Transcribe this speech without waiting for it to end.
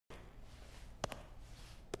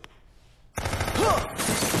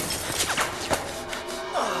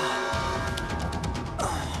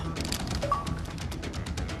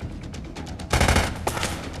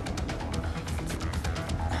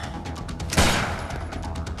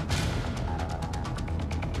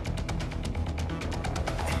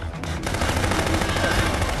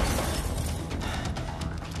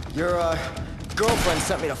Your, girlfriend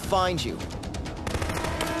sent me to find you.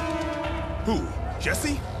 Who?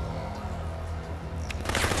 Jesse?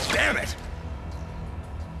 Damn it!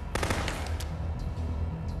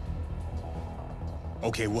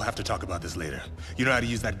 Okay, we'll have to talk about this later. You know how to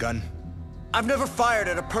use that gun? I've never fired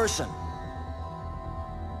at a person.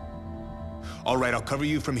 All right, I'll cover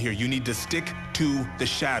you from here. You need to stick to the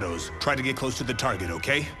shadows. Try to get close to the target,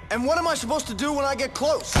 okay? And what am I supposed to do when I get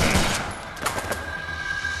close?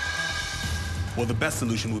 Well, the best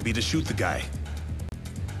solution would be to shoot the guy.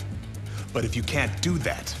 But if you can't do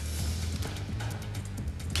that,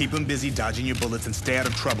 keep him busy dodging your bullets and stay out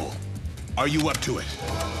of trouble. Are you up to it?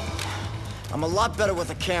 I'm a lot better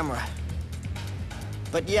with a camera.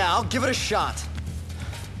 But yeah, I'll give it a shot.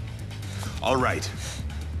 All right.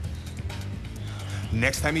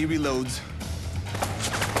 Next time he reloads,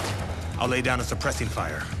 I'll lay down a suppressing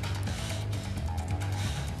fire.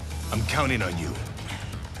 I'm counting on you.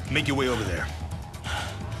 Make your way over there.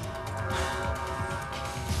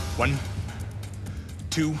 1,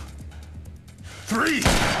 2, 3!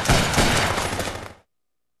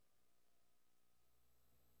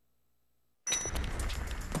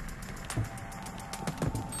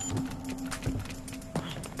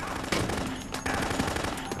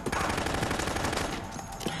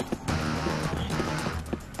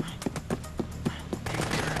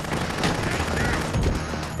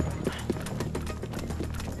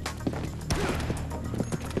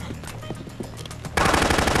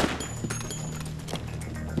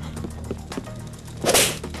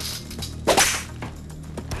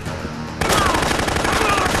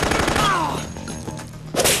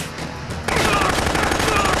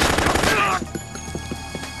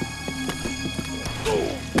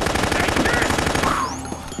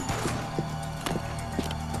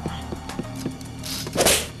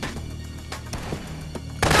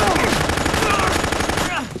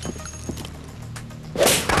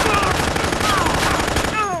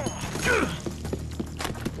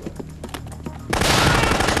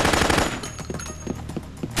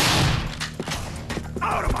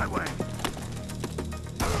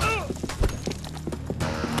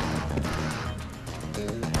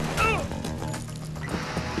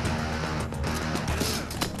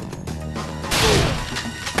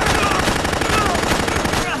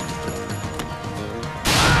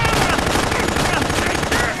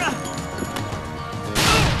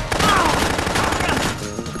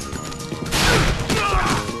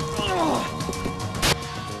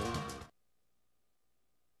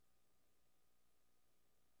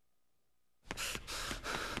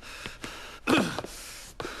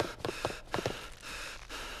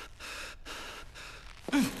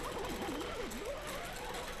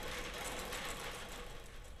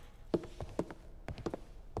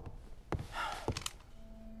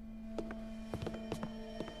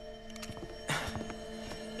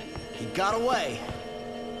 Got away.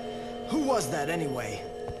 Who was that anyway?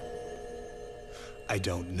 I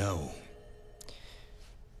don't know.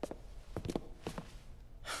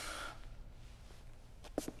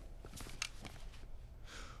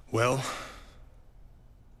 Well,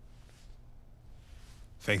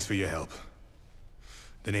 thanks for your help.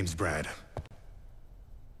 The name's Brad.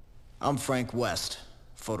 I'm Frank West,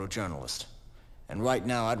 photojournalist. And right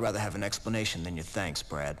now, I'd rather have an explanation than your thanks,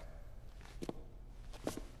 Brad.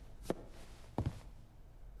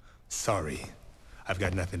 Sorry, I've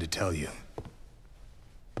got nothing to tell you.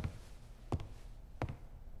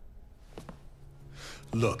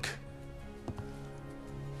 Look,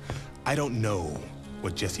 I don't know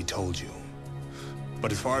what Jesse told you,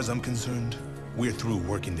 but as far as I'm concerned, we're through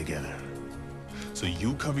working together. So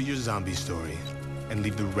you cover your zombie story and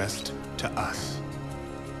leave the rest to us.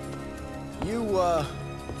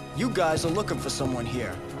 You guys are looking for someone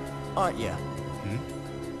here, aren't you?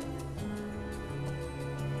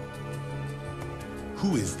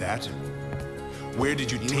 Who is that? Where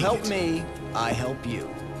did you take it? You help me, I help you.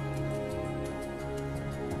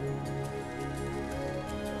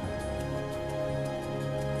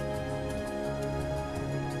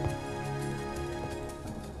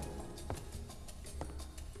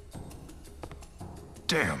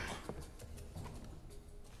 Damn.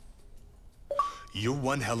 You're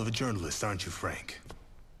one hell of a journalist, aren't you, Frank?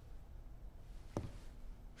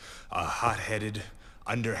 A hot-headed,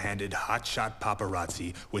 underhanded, hotshot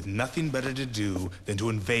paparazzi with nothing better to do than to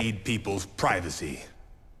invade people's privacy.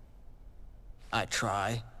 I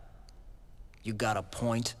try. You got a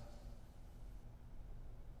point?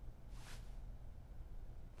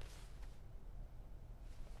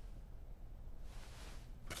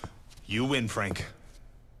 You win, Frank.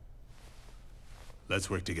 Let's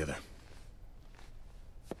work together.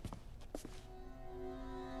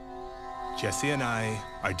 Jesse and I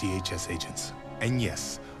are DHS agents. And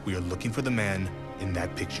yes, we are looking for the man in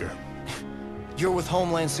that picture. You're with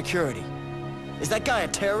Homeland Security. Is that guy a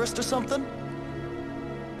terrorist or something?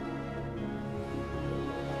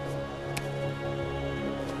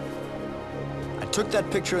 I took that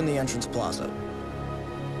picture in the entrance plaza.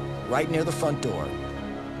 Right near the front door.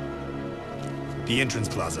 The entrance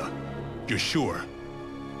plaza. You're sure?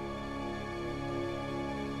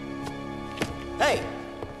 Hey!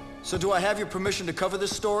 So do I have your permission to cover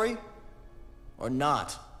this story? Or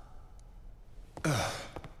not?